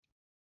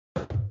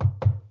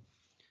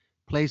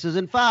Places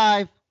in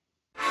 5.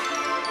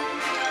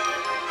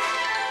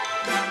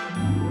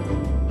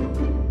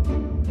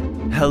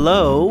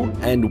 Hello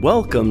and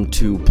welcome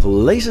to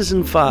Places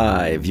in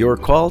 5, your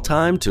call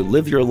time to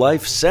live your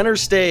life center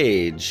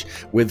stage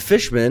with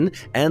Fishman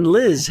and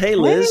Liz. Hey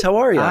Liz, how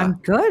are you? I'm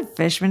good,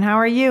 Fishman. How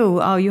are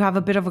you? Oh, you have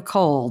a bit of a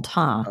cold,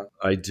 huh?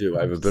 I do.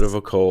 I have a bit of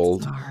a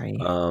cold. Sorry.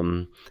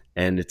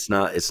 And it's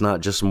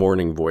not just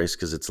morning voice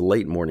because it's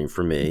late morning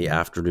for me,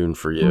 afternoon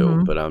for you.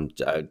 Mhm. But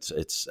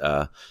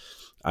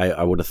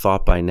I would have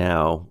thought by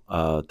now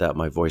that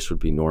my voice would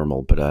be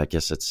normal, but I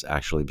guess it's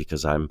actually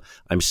because I'm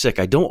sick.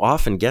 I don't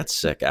often get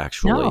sick,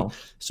 actually, No.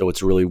 so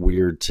it's really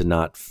weird to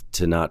not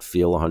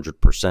feel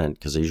 100%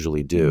 because I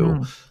usually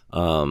do.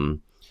 And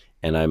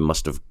I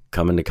must have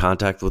come into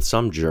contact with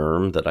some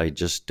germ that I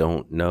just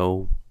don't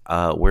know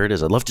where it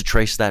is. I'd love to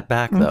trace that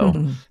back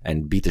though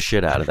and beat the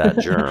shit out of that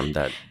germ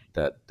that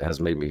has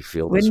made me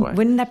feel this way.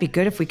 Wouldn't that be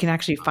good if we can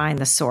actually find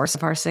the source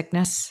of our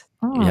sickness?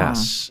 Oh.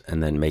 Yes,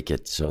 and then make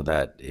it so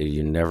that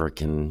you never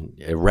can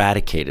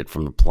eradicate it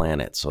from the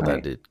planet so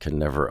that it can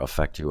never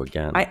affect you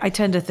again. I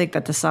tend to think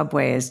that the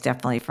subway is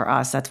definitely for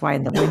us. That's why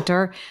in the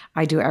winter,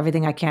 I do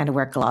everything I can to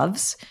wear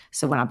gloves.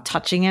 So when I'm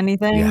touching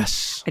anything,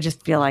 Yes. I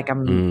just feel like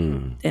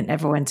and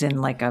everyone's in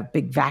like a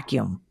big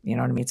vacuum. You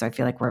know what I mean? So I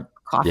feel like we're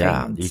coughing.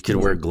 Yeah, and you could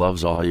wear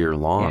gloves all year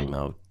long,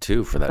 though,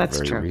 too, for that That's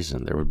very true.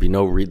 reason. There would be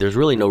there's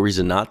really no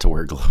reason not to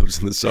wear gloves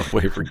in the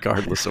subway,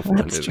 regardless of when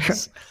That's it true.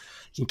 is.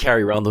 You can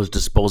carry around those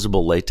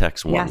disposable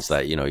latex ones Yes.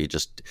 that,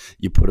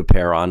 you put a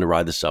pair on to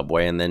ride the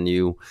subway and then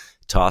you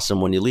toss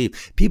them when you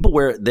leave. People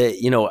wear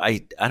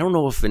I don't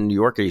know if in New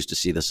York I used to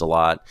see this a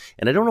lot,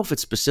 and I don't know if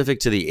it's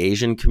specific to the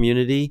Asian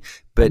community,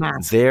 but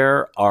Mask.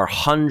 there are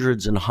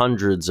hundreds and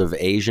hundreds of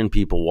Asian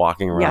people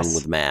walking around Yes.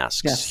 with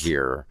masks Yes.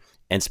 here.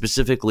 And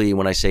specifically,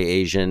 when I say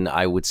Asian,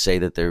 I would say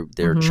that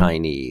they're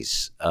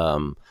Chinese.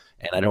 And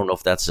I don't know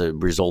if that's a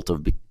result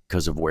of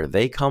because of where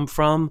they come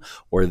from,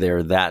 or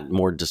they're that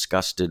more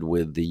disgusted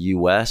with the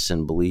U.S.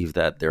 and believe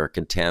that there are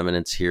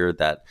contaminants here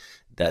that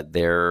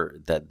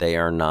they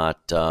are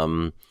not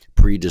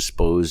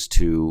predisposed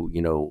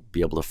to be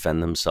able to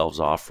fend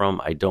themselves off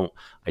from. I don't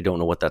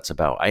know what that's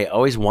about. I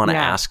always want to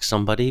ask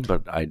somebody,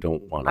 but I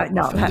don't want to.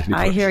 No,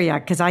 I hear you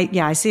because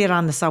I see it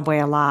on the subway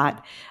a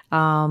lot,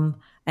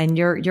 and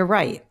you're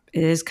right.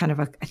 It is kind of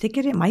I think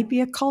it might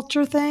be a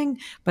culture thing,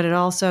 but it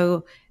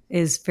also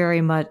is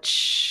very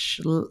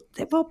much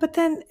well. But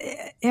then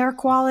air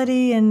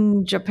quality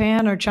in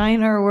Japan or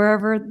China or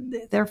wherever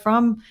they're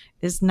from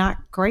is not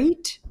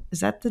great.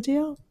 Is that the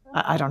deal?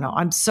 I don't know.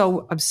 I'm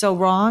so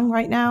wrong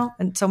right now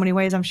in so many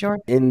ways, I'm sure.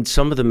 In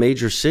some of the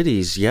major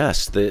cities,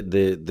 yes,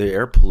 the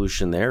air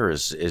pollution there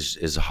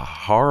is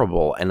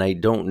horrible, and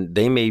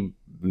they may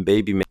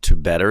maybe to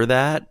better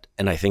that,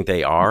 and I think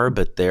they are,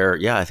 but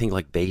I think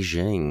like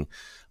Beijing,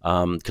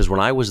 because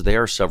when I was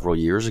there several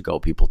years ago,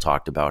 people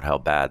talked about how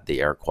bad the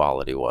air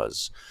quality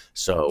was.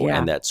 So,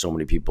 and that so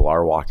many people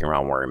are walking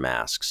around wearing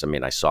masks. I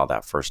mean, I saw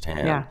that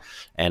firsthand,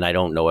 and I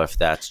don't know if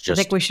that's just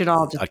I think we should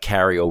all a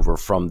carryover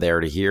from there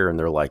to here. And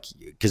they're like,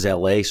 because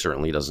LA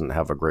certainly doesn't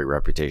have a great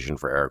reputation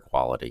for air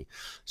quality.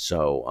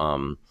 So,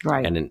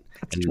 and in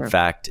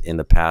fact, in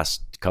the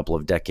past couple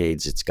of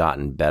decades, it's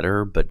gotten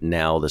better, but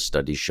now the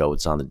studies show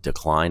it's on the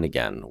decline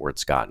again, where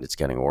it's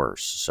getting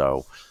worse.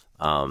 So,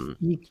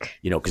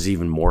 because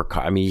even more,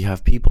 you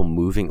have people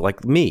moving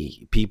like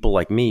me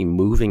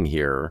moving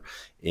here,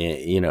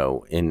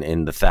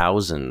 in the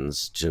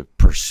thousands to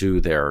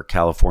pursue their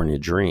California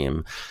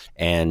dream.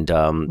 And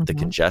the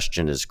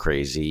congestion is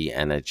crazy,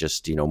 and it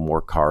just,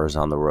 more cars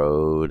on the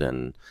road,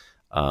 and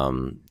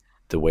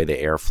the way the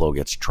airflow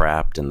gets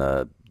trapped in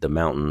the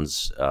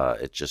mountains,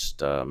 it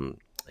just,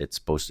 it's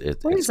supposed to.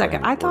 Wait a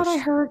second. I thought I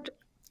heard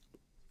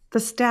the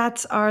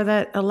stats are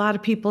that a lot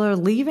of people are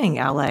leaving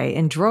LA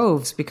in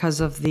droves because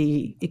of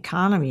the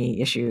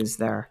economy issues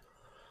there.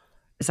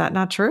 Is that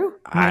not true?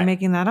 Am I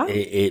making that up?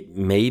 It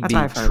may be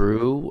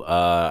true.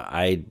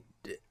 I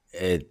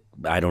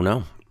don't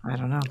know. I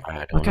don't know.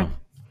 Know.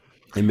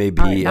 It may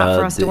be not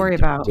for us to worry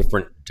about.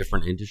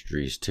 Different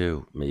industries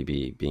too,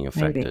 maybe being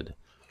affected. Maybe.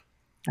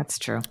 That's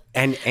true.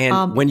 And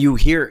when you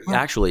hear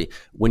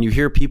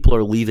people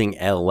are leaving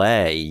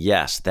LA,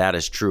 yes, that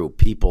is true.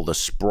 The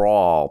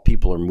sprawl,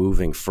 people are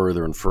moving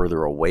further and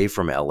further away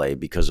from LA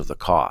because of the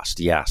cost.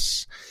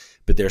 Yes,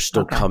 but they're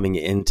still coming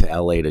into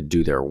LA to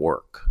do their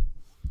work.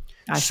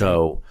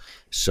 So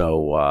it's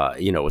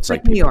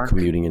like people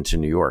commuting into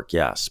New York,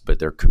 yes, but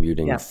they're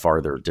commuting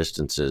farther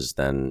distances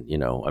than,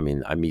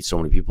 I meet so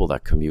many people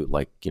that commute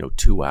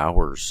 2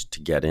 hours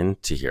to get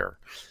into here.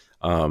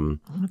 And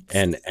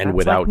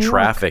without like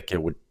traffic,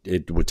 it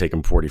would take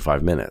them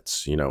 45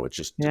 minutes. It's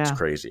just, it's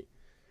crazy.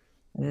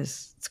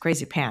 It's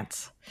crazy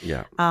pants.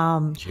 Yeah.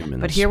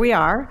 But here we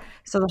are.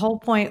 So the whole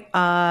point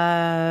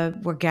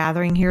we're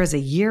gathering here is a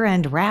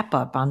year-end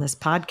wrap-up on this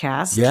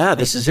podcast. Yeah,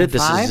 this is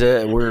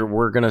it.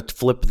 We're going to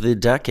flip the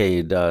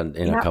decade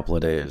in a couple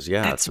of days.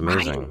 Yeah, that's it's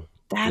amazing.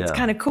 Right. That's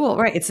kind of cool.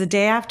 Right. It's the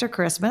day after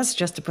Christmas,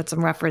 just to put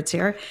some reference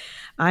here.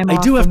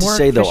 I do have to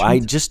say, though, I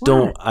just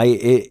don't.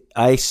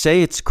 I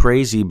say it's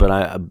crazy, but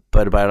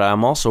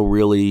I'm also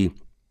really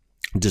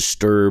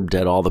disturbed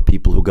at all the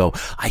people who go,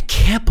 I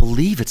can't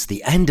believe it's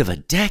the end of a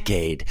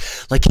decade.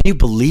 Like, can you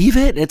believe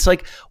it? It's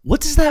like, what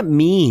does that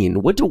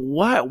mean?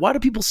 Why do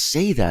people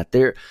say that?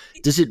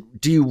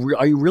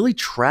 Are you really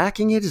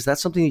tracking it? Is that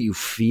something that you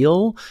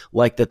feel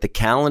like, that the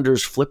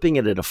calendar's flipping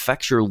and it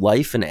affects your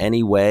life in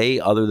any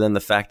way other than the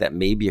fact that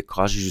maybe it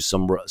causes you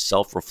some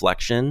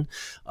self-reflection?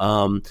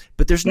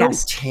 But there's no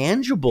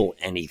tangible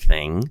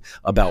anything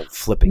about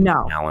flipping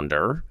the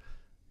calendar.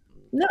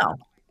 No.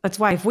 That's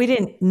why if we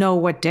didn't know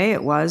what day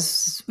it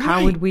was,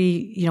 how would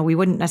we, we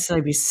wouldn't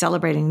necessarily be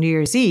celebrating New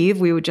Year's Eve.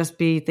 We would just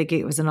be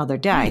thinking it was another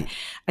day. Right.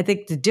 I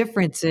think the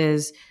difference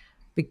is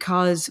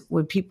because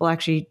when people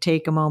actually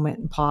take a moment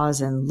and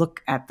pause and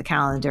look at the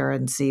calendar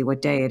and see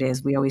what day it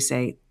is, we always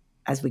say,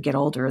 as we get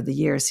older, the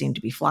years seem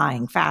to be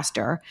flying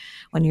faster.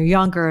 When you're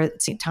younger,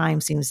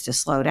 time seems to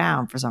slow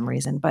down for some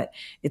reason, but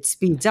it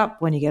speeds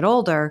up when you get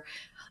older.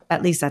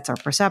 At least that's our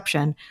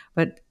perception.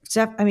 But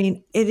I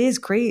mean, it is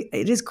crazy.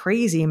 It is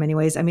crazy in many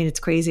ways. I mean,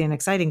 it's crazy and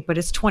exciting, but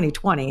it's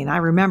 2020. And I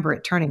remember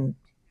it turning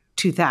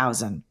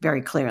 2000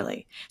 very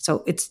clearly.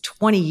 So it's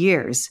 20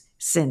 years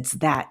since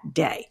that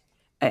day,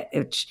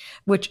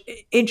 which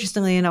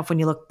interestingly enough, when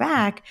you look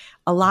back,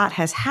 a lot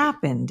has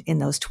happened in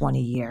those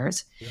 20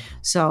 years. Yeah.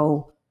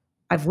 So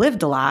I've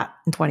lived a lot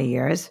in 20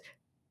 years,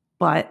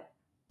 but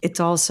it's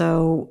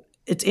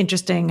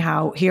interesting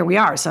how here we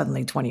are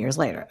suddenly 20 years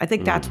later. I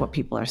think that's what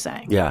people are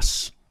saying.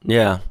 Yes.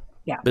 Yeah.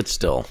 Yeah. But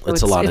still, so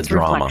it's a lot of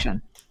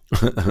drama.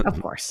 Of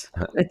course.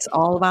 It's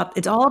all about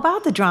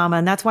the drama.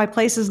 And that's why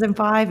Places in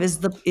Five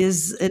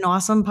is an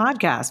awesome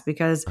podcast,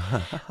 because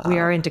we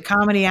are into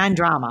comedy and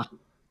drama.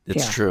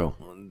 It's true.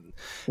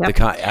 Yep.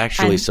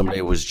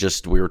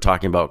 We were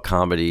talking about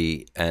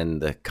comedy and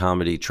the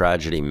comedy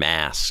tragedy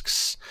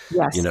masks.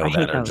 Yes,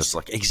 that are just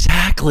like,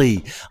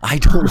 exactly. I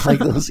don't like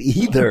those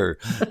either.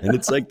 And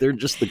it's like, they're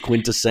just the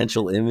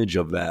quintessential image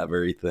of that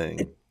very thing.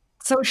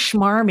 It's so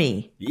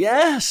schmarmy.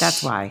 Yes.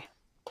 That's why.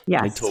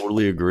 Yes. I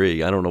totally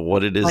agree. I don't know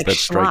what it is that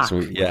strikes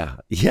me. Yeah.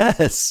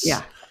 Yes.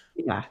 Yeah.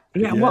 Yeah.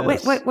 Yeah.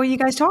 Yes. What were you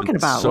guys talking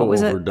about? So what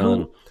was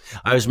overdone.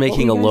 I was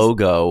making a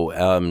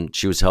logo.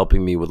 She was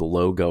helping me with a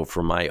logo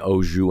for my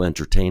Au Jus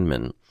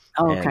Entertainment.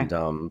 Oh, okay.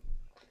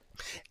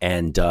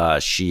 And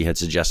she had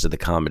suggested the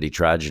comedy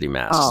tragedy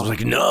mask. I was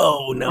like,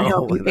 no. I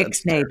hope you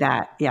ixnayed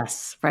that.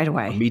 Yes, right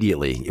away.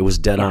 Immediately. It was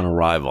dead on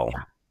arrival.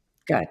 Yeah.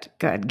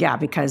 Good. Yeah,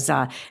 because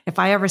if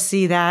I ever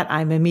see that,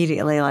 I'm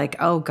immediately like,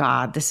 oh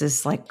God, this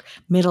is like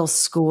middle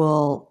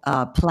school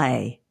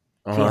play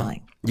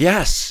feeling.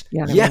 Yes.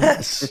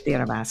 The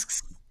theater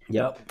masks.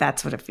 Yep.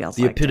 That's what it feels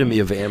like. The epitome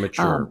of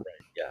amateur.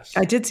 Yes.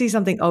 I did see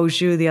something Au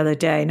Jus the other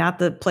day, not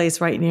the place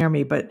right near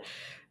me, but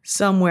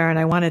somewhere, and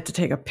I wanted to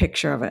take a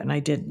picture of it, and I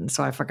didn't,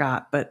 so I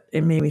forgot, but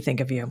it made me think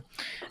of you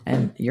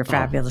and your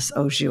fabulous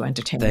Au Jus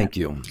Entertainment. Thank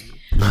you.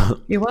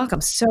 You're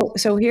welcome.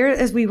 So here,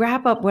 as we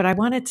wrap up, what I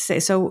wanted to say,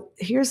 so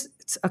here's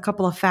a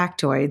couple of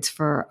factoids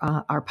for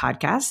our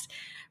podcast.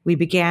 We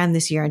began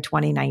this year in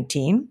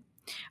 2019.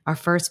 Our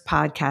first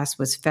podcast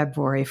was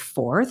February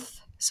 4th.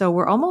 So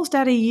we're almost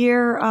at a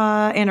year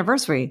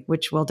anniversary,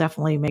 which we'll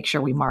definitely make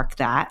sure we mark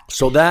that.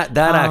 So that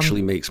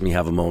actually makes me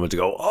have a moment to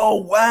go, oh,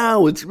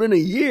 wow, it's been a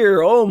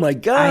year. Oh, my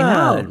God.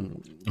 I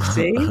know.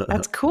 See,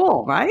 that's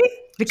cool, right?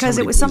 Because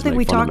it was something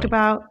we talked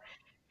about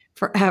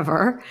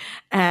forever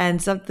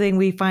and something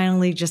we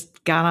finally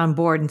just got on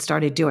board and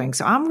started doing.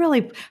 So I'm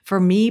really,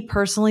 for me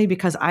personally,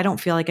 because I don't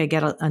feel like I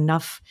get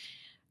enough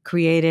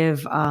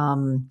creative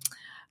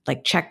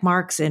like check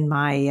marks in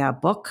my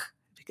book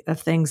of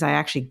things I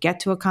actually get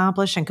to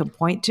accomplish and can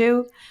point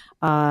to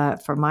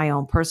for my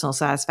own personal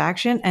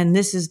satisfaction. And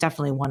this is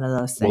definitely one of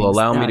those things. Well,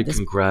 allow me to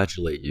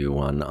congratulate you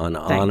on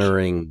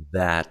honoring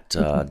that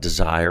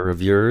desire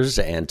of yours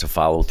and to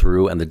follow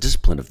through and the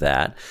discipline of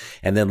that.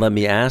 And then let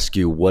me ask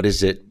you, what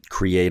is it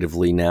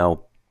creatively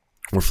now?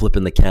 We're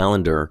flipping the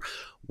calendar.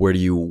 What do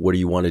you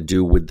want to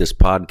do with this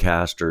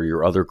podcast or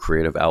your other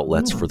creative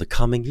outlets for the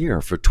coming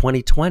year, for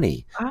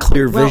 2020?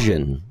 Clear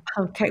vision.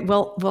 Okay.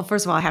 Well,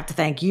 first of all, I have to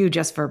thank you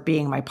just for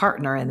being my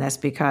partner in this,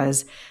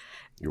 because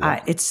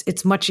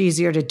it's much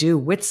easier to do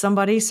with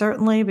somebody,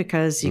 certainly,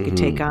 because you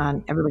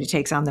can everybody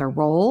takes on their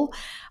role.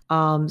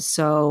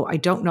 So I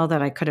don't know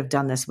that I could have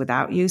done this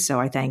without you. So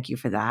I thank you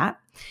for that.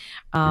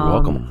 You're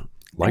welcome.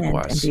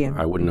 Likewise,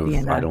 I wouldn't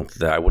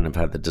have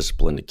had the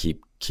discipline to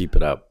keep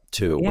it up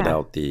too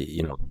without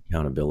the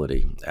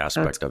accountability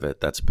aspect of it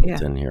that's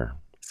built in here.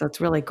 So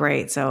it's really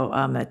great. So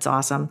it's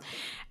awesome.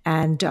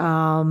 And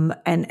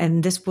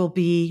this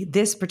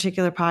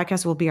particular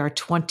podcast will be our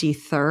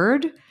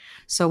 23rd.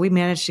 So we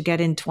managed to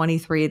get in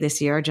 23 this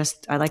year.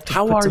 I like to.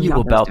 How are you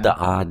about the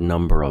odd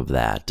number of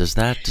that? Does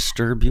that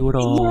disturb you at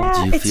all? Yeah,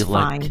 do you feel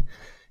fine. Like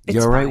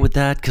you're all right with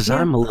that? Because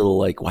I'm a little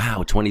like,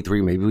 wow,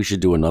 23. Maybe we should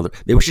do another.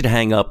 Maybe we should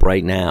hang up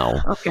right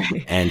now,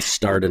 and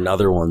start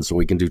another one so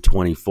we can do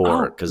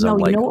 24. Because I'm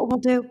like, you know what we'll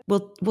do?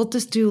 We'll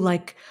just do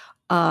like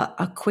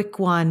a quick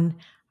one,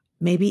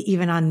 maybe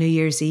even on New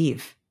Year's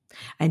Eve.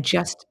 And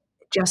just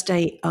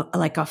a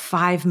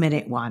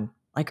 5-minute one,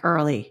 like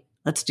early.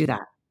 Let's do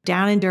that.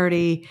 down and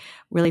dirty,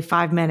 really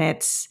 5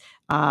 minutes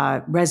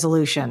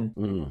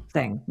resolution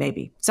thing,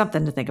 maybe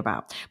something to think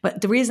about.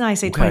 But the reason I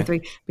say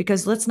 23,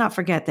 because let's not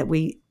forget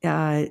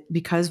that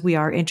because we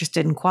are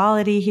interested in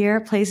quality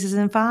here, Places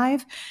in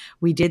 5,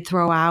 we did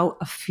throw out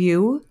a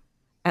few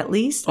at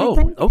least. I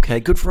think. Okay.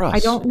 Good for us. I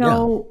don't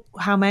know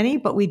how many,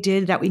 but we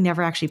did that. We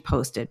never actually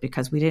posted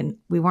because we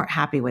weren't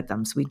happy with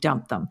them. So we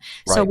dumped them.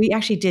 Right. So we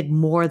actually did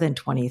more than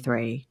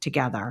 23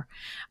 together.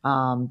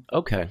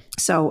 Okay.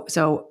 So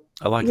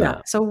I like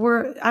that. So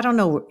I don't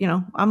know,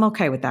 I'm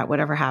okay with that.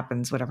 Whatever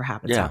happens,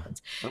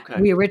 happens. Okay.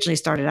 We originally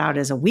started out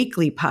as a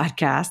weekly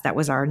podcast. That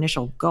was our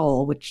initial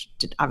goal, which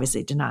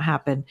obviously did not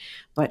happen,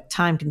 but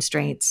time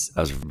constraints.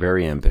 That was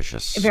very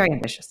ambitious. Very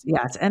ambitious.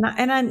 Yes. And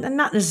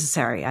not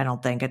necessary, I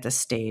don't think, at this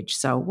stage.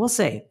 So we'll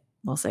see.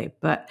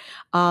 But,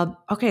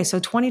 okay. So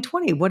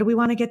 2020, what do we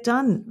want to get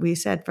done? We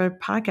said for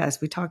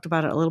podcasts, we talked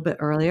about it a little bit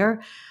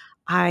earlier.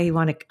 I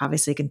want to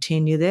obviously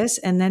continue this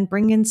and then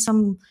bring in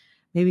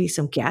maybe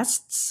some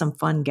guests, some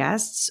fun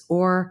guests,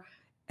 or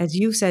as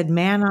you said,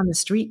 man on the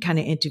street kind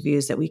of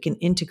interviews that we can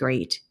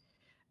integrate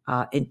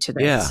into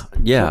this.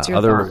 Yeah.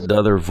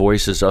 Other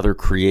voices, other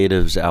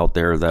creatives out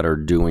there that are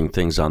doing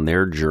things on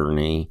their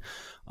journey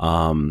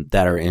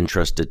that are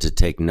interested to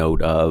take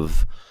note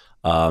of.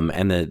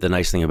 And the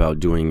nice thing about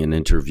doing an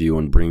interview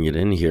and bringing it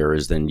in here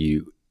is then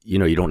you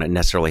don't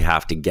necessarily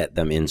have to get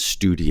them in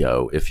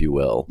studio, if you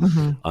will.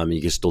 Mm-hmm. You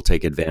can still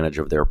take advantage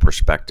of their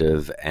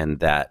perspective,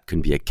 and that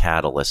can be a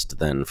catalyst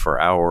then for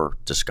our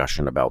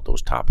discussion about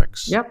those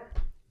topics. Yep.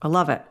 I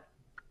love it.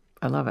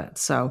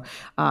 So,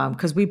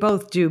 because we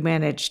both do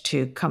manage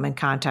to come in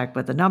contact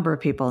with a number of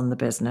people in the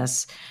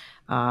business,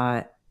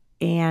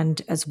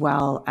 and as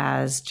well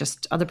as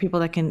just other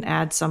people that can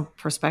add some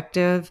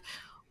perspective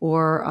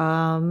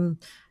or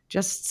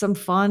just some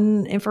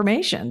fun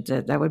information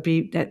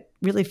that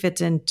really fits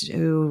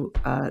into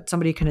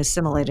somebody can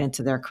assimilate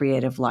into their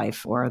creative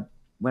life or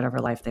whatever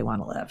life they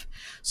want to live.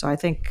 So I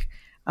think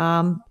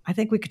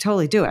we could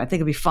totally do it. I think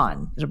it'd be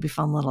fun. It'll be a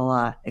fun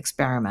little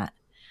experiment,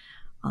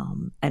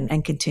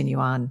 and continue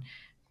on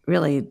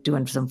really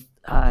doing some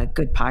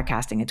good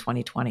podcasting in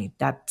 2020.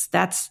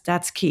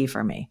 That's key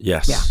for me.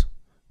 Yes.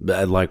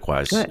 Yeah.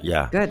 Likewise. Good.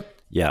 Yeah. Good.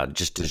 Yeah,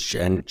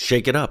 and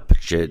shake it up,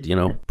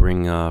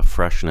 bring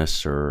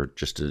freshness or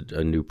just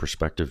a new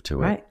perspective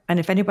to it. Right. And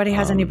if anybody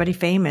has anybody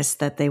famous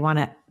that they want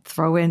to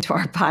throw into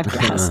our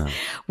podcast,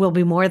 we'll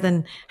be more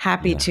than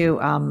happy to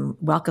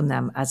welcome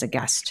them as a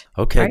guest.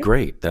 Okay, right?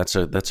 Great. That's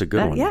a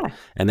good one. Yeah.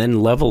 And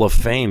then level of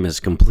fame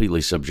is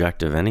completely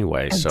subjective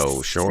anyway. Exactly.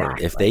 So sure,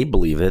 if they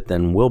believe it,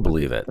 then we'll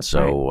believe it. That's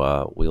so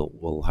right.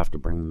 We'll have to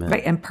bring them in.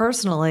 Right. And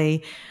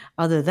personally,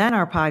 other than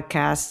our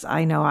podcasts,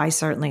 I know I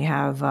certainly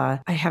have, I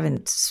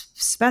haven't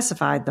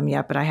specified them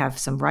yet, but I have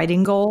some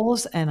writing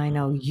goals, and I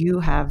know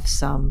you have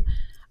some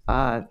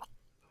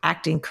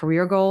acting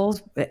career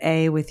goals,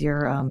 with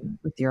your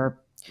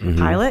mm-hmm.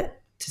 pilot,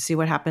 to see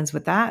what happens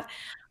with that.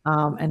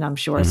 And I'm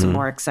sure some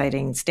more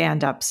exciting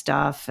stand-up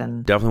stuff.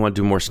 And definitely want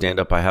to do more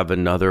stand-up. I have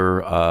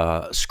another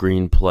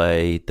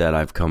screenplay that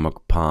I've come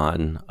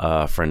upon.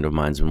 A friend of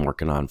mine's been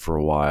working on for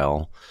a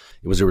while.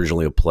 It was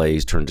originally a play.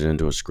 He's turned it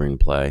into a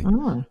screenplay.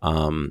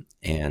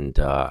 And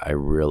I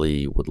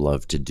really would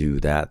love to do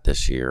that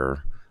this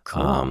year.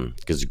 Cool.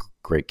 Because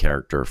great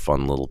character,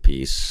 fun little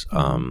piece.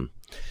 And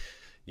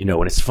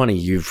it's funny,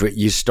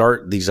 you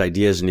start these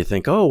ideas and you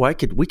think, oh,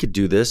 we could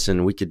do this,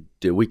 and we could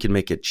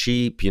make it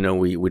cheap. We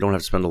don't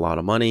have to spend a lot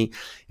of money.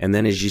 And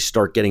then as you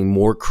start getting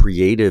more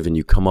creative and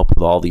you come up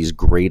with all these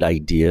great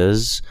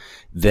ideas,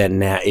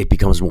 then it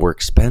becomes more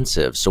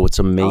expensive. So it's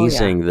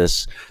amazing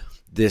this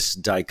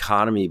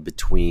dichotomy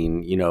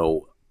between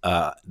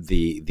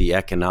the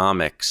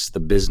economics, the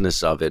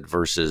business of it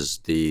versus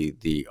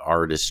the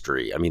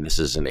artistry. I mean, this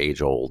is an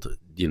age old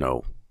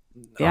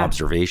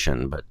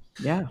observation, but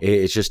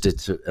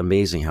it's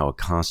amazing how it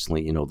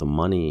constantly, the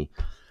money,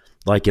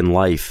 like in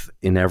life,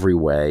 in every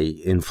way,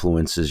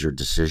 influences your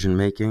decision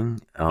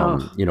making.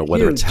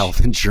 Whether it's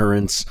health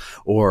insurance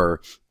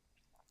or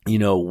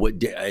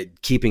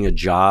keeping a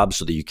job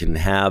so that you can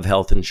have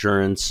health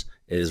insurance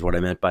is what I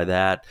meant by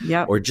that.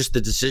 Yeah. Or just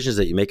the decisions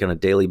that you make on a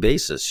daily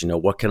basis.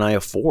 What can I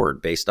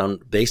afford based on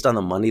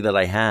the money that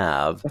I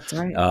have? That's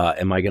right.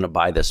 Am I going to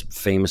buy this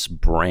famous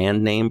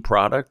brand name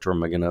product, or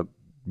am I going to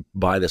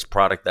buy this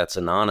product that's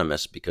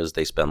anonymous because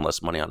they spend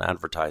less money on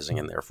advertising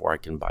and therefore I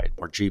can buy it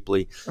more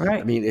cheaply? Right.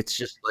 I mean, it's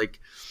just like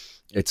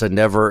it's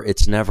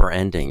never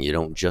ending. You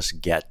don't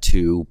just get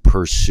to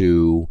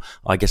pursue.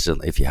 I guess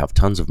if you have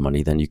tons of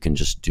money, then you can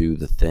just do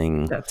the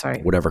thing. That's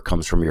right. Whatever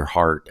comes from your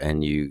heart,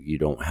 and you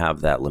don't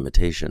have that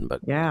limitation.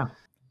 But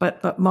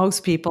but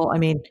most people, I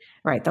mean,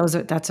 right?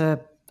 That's a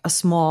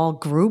small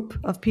group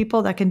of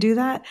people that can do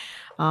that.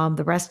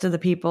 The rest of the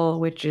people,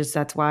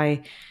 that's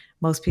why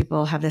most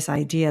people have this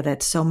idea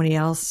that so many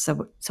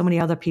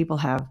other people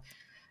have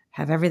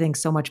everything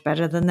so much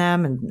better than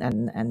them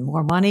and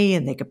more money,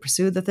 and they could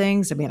pursue the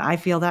things. I mean, I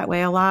feel that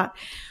way a lot,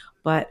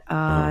 but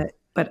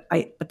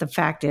the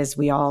fact is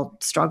we all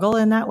struggle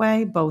in that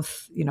way,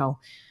 both,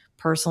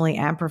 personally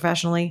and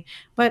professionally.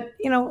 But,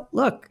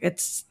 look,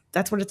 it's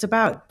that's what it's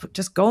about.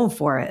 Just going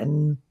for it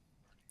and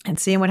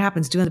seeing what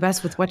happens, doing the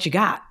best with what you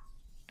got.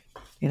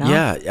 You know?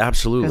 Yeah,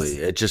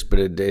 absolutely.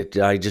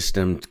 I just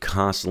am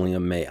constantly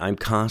amazed. I'm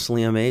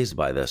constantly amazed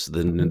by this,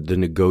 the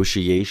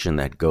negotiation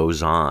that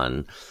goes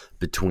on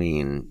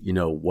between,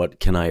 what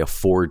can I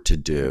afford to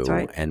do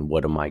and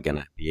what am I going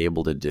to be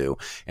able to do?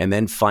 And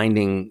then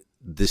finding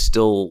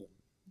still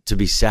to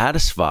be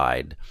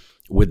satisfied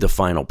with the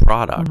final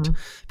product.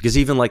 Because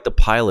even like the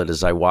pilot,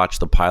 as I watch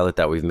the pilot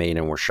that we've made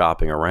and we're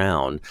shopping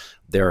around,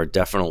 there are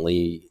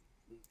definitely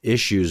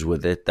issues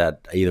with it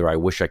that either I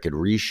wish I could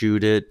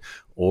reshoot it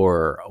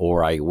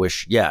or I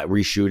wish,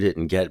 reshoot it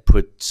and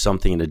put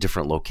something in a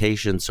different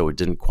location so it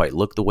didn't quite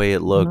look the way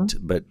it looked.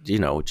 But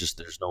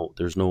just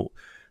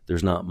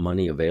there's not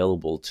money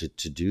available to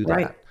do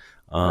that.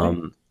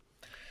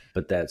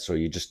 But so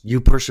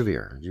you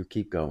persevere, you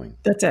keep going.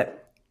 That's it.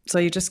 So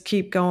you just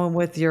keep going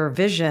with your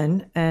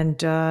vision,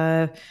 and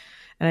I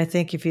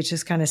think if you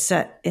just kind of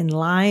set in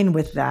line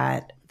with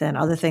that, then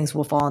other things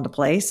will fall into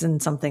place,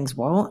 and some things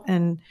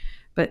won't.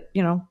 But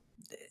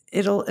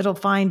it'll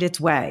find its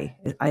way.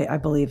 I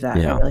believe that.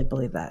 I really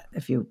believe that.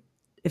 If you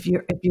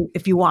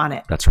want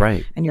it, that's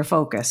right, and you're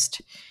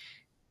focused,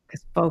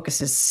 because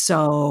focus is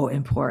so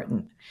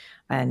important,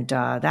 and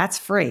that's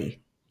free.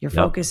 Your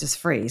focus is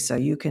free, so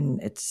you can.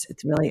 It's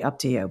really up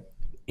to you.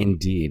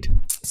 Indeed.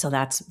 So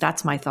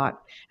that's my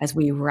thought as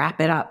we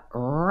wrap it up.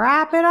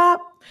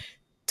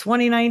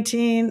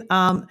 2019.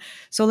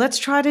 So let's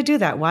try to do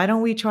that. Why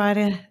don't we try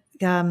to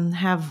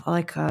have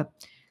like a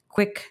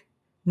quick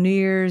New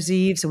Year's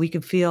Eve so we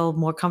can feel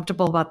more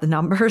comfortable about the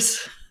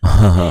numbers.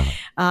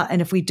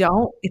 And if we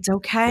don't, it's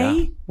okay.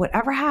 Yeah.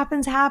 Whatever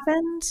happens.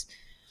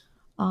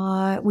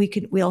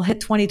 We'll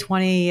hit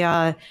 2020.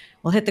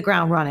 We'll hit the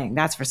ground running.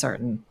 That's for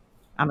certain.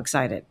 I'm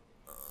excited.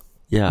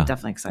 Yeah, I'm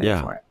definitely excited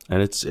for it.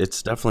 And it's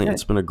definitely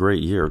it's been a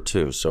great year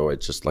too. So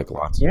it's just like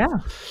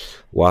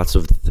lots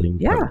of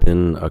things have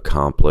been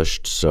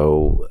accomplished.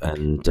 So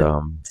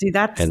see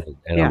that's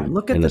and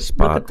look at the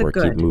spot where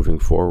I keep moving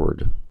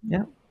forward.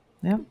 Yeah.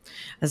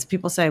 As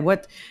people say,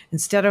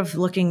 instead of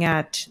looking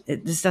at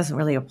it, this doesn't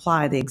really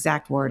apply the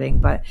exact wording,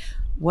 but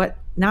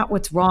not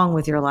what's wrong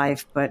with your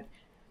life, but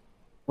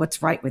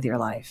what's right with your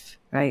life,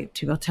 right?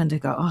 People tend to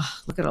go, oh,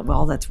 look at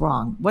all that's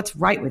wrong. What's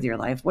right with your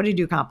life? What did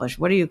you accomplish?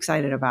 What are you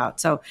excited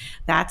about? So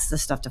that's the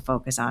stuff to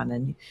focus on.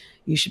 And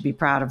you should be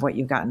proud of what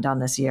you've gotten done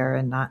this year.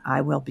 And I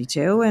will be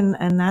too.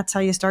 And that's how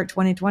you start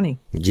 2020.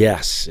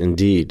 Yes,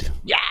 indeed.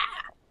 Yeah.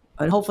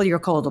 And hopefully your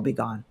cold will be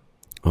gone.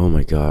 Oh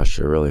my gosh.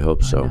 I really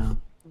hope so.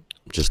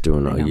 Just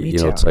doing,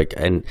 it's like,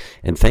 and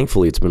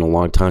thankfully it's been a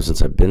long time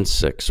since I've been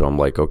sick. So I'm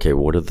like, okay,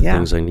 what are the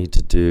things I need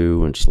to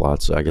do? And just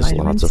lots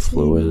of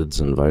fluids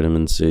and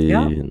vitamin C.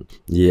 Yeah.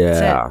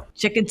 And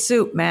chicken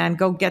soup, man.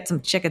 Go get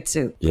some chicken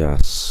soup.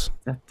 Yes.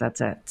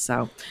 That's it.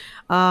 So,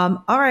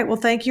 all right. Well,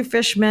 thank you,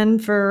 Fishman,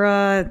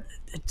 for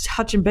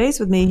touching base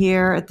with me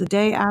here at the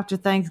day after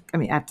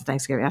Thanksgiving,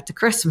 after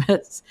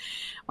Christmas.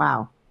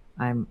 Wow.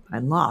 I'm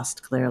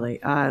lost, clearly.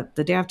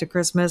 The day after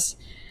Christmas,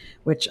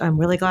 which I'm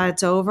really glad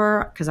it's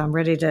over because I'm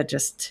ready to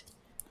just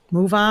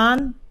move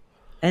on.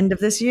 End of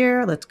this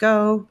year. Let's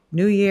go.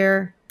 New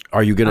year.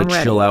 Are you going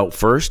to chill out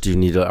first?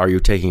 Are you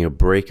taking a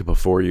break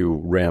before you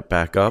ramp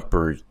back up?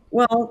 Or?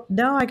 Well,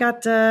 no, I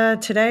got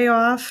today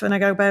off and I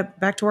got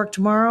back to work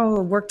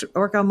tomorrow.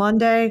 Work on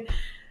Monday,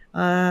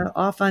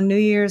 off on New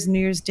Year's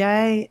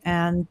Day.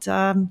 And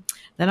then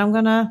I'm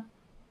going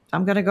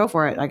to go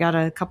for it. I got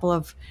a couple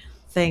of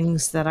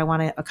things that I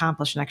want to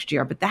accomplish next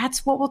year, but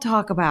that's what we'll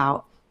talk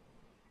about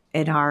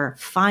in our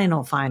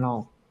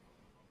final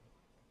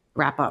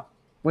wrap up.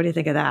 What do you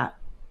think of that?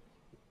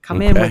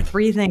 Come in with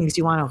 3 things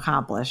you want to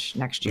accomplish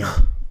next year.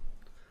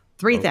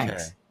 3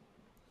 things.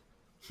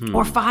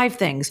 Or 5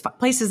 things.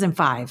 Places in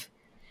 5.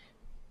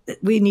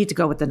 We need to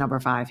go with the number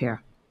 5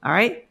 here. All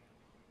right?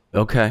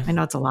 Okay. I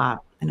know it's a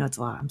lot.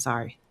 I'm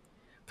sorry.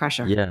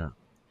 Pressure. Yeah.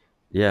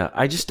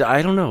 I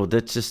don't know.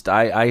 That's just,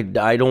 I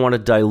don't want to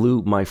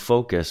dilute my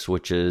focus,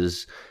 which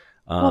is,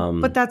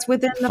 but that's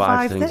within the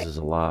 5 things. Is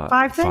a lot.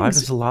 5 things. 5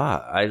 is a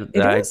lot.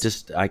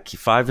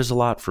 5 is a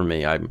lot for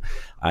me.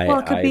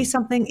 It could be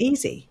something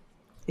easy.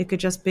 It could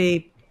just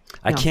be.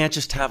 I can't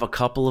just have a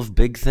couple of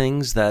big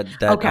things that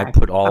I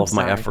put all of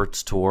my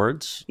efforts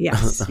towards.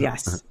 Yes, you can.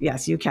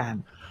 Yes, you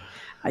can.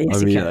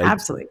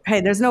 Absolutely. Hey,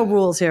 there's no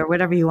rules here.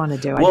 Whatever you want to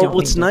do. Well,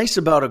 what's nice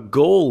about a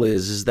goal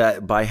is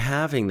that by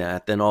having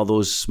that, then all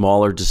those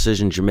smaller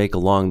decisions you make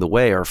along the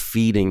way are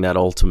feeding that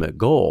ultimate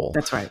goal.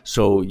 That's right.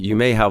 So you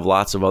may have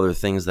lots of other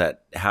things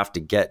that have to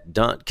get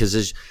done.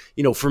 Because,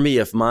 for me,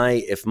 if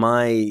my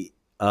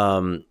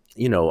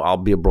I'll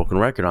be a broken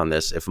record on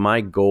this. If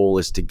my goal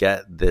is to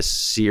get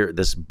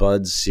this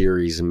Buds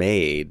series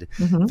made,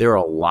 there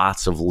are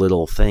lots of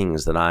little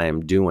things that I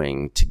am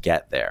doing to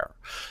get there.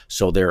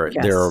 So there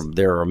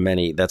are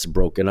many, that's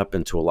broken up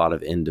into a lot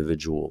of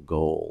individual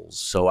goals.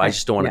 So I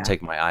just don't want to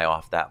take my eye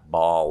off that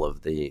ball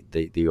of the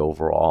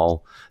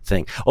overall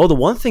thing. Oh, the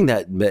one thing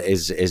that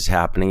is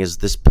happening is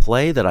this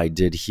play that I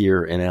did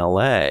here in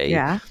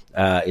LA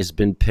has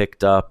been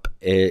picked up.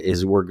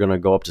 Is we're going to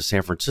go up to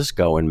San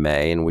Francisco in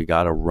May, and we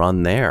got to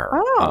run there.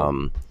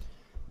 Oh.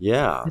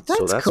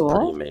 That's cool.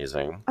 Pretty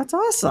amazing. That's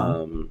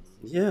awesome.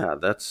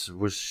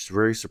 Was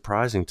very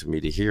surprising to me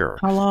to hear.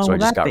 How long so I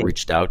just got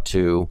reached out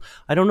to.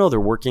 I don't know. They're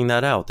working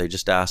that out. They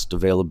just asked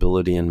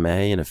availability in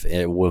May, and if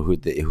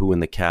who in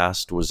the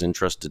cast was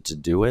interested to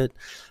do it,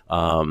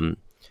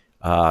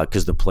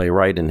 because the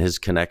playwright and his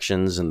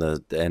connections and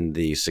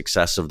the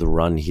success of the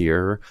run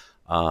here.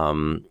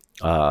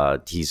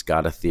 He's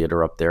got a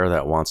theater up there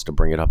that wants to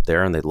bring it up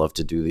there, and they'd love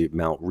to do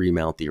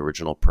remount the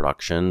original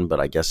production. But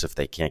I guess if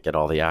they can't get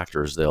all the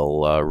actors,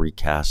 they'll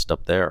recast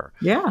up there.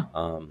 Yeah.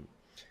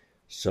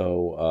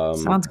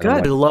 Sounds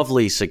good. A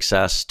lovely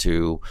success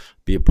to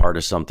be a part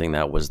of something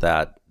that was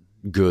that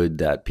good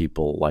that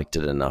people liked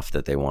it enough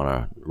that they want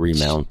to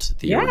remount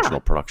the original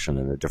production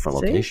in a different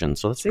location.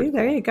 So that's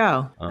there you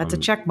go. That's a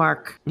check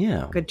mark.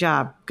 Yeah. Good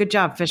job,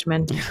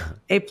 Fishman.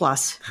 A+.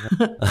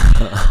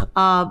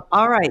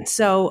 All right.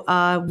 So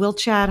we'll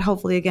chat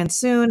hopefully again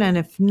soon. And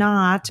if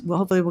not,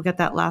 hopefully we'll get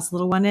that last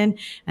little one in.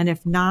 And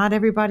if not,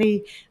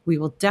 everybody, we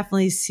will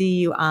definitely see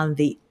you on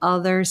the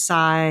other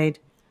side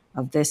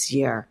of this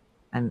year.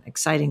 And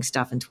exciting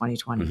stuff in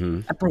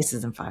 2020 at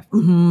Places in 5.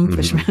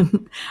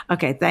 Fishman.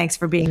 Okay, thanks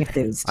for being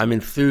enthused. I'm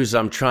enthused.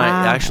 I'm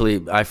trying.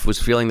 Actually, I was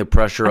feeling the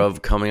pressure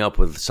of coming up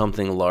with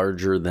something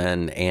larger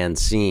than and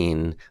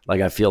scene.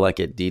 Like I feel like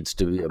it needs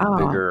to be a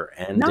bigger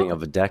ending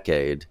of a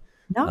decade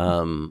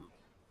than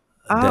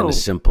a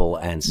simple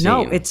and scene.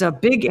 No, it's a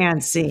big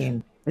and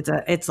scene.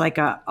 It's like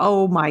a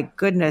oh my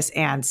goodness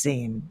and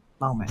scene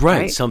moment.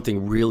 Right,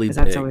 something really big.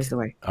 That's always the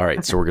way. All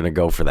right, so we're gonna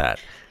go for that.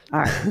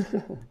 All right.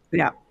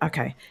 Yeah.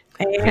 Okay.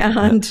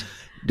 And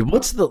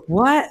what's the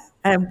what?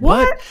 And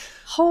what?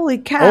 Holy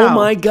cow! Oh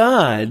my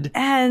God!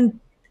 And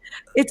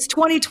it's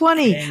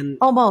 2020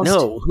 almost.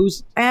 No,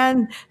 who's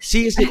and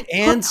see? Is it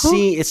and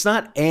see? It's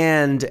not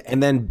and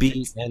then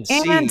B and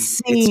C. And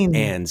scene. It's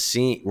and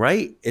scene,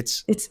 right?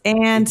 It's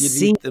and you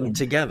scene. Need them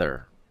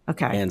together.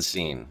 Okay. And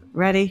scene.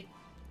 Ready?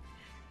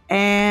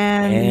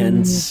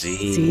 And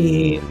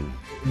scene.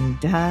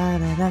 Da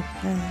da da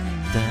da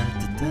da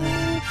da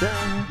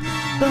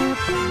da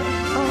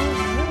da.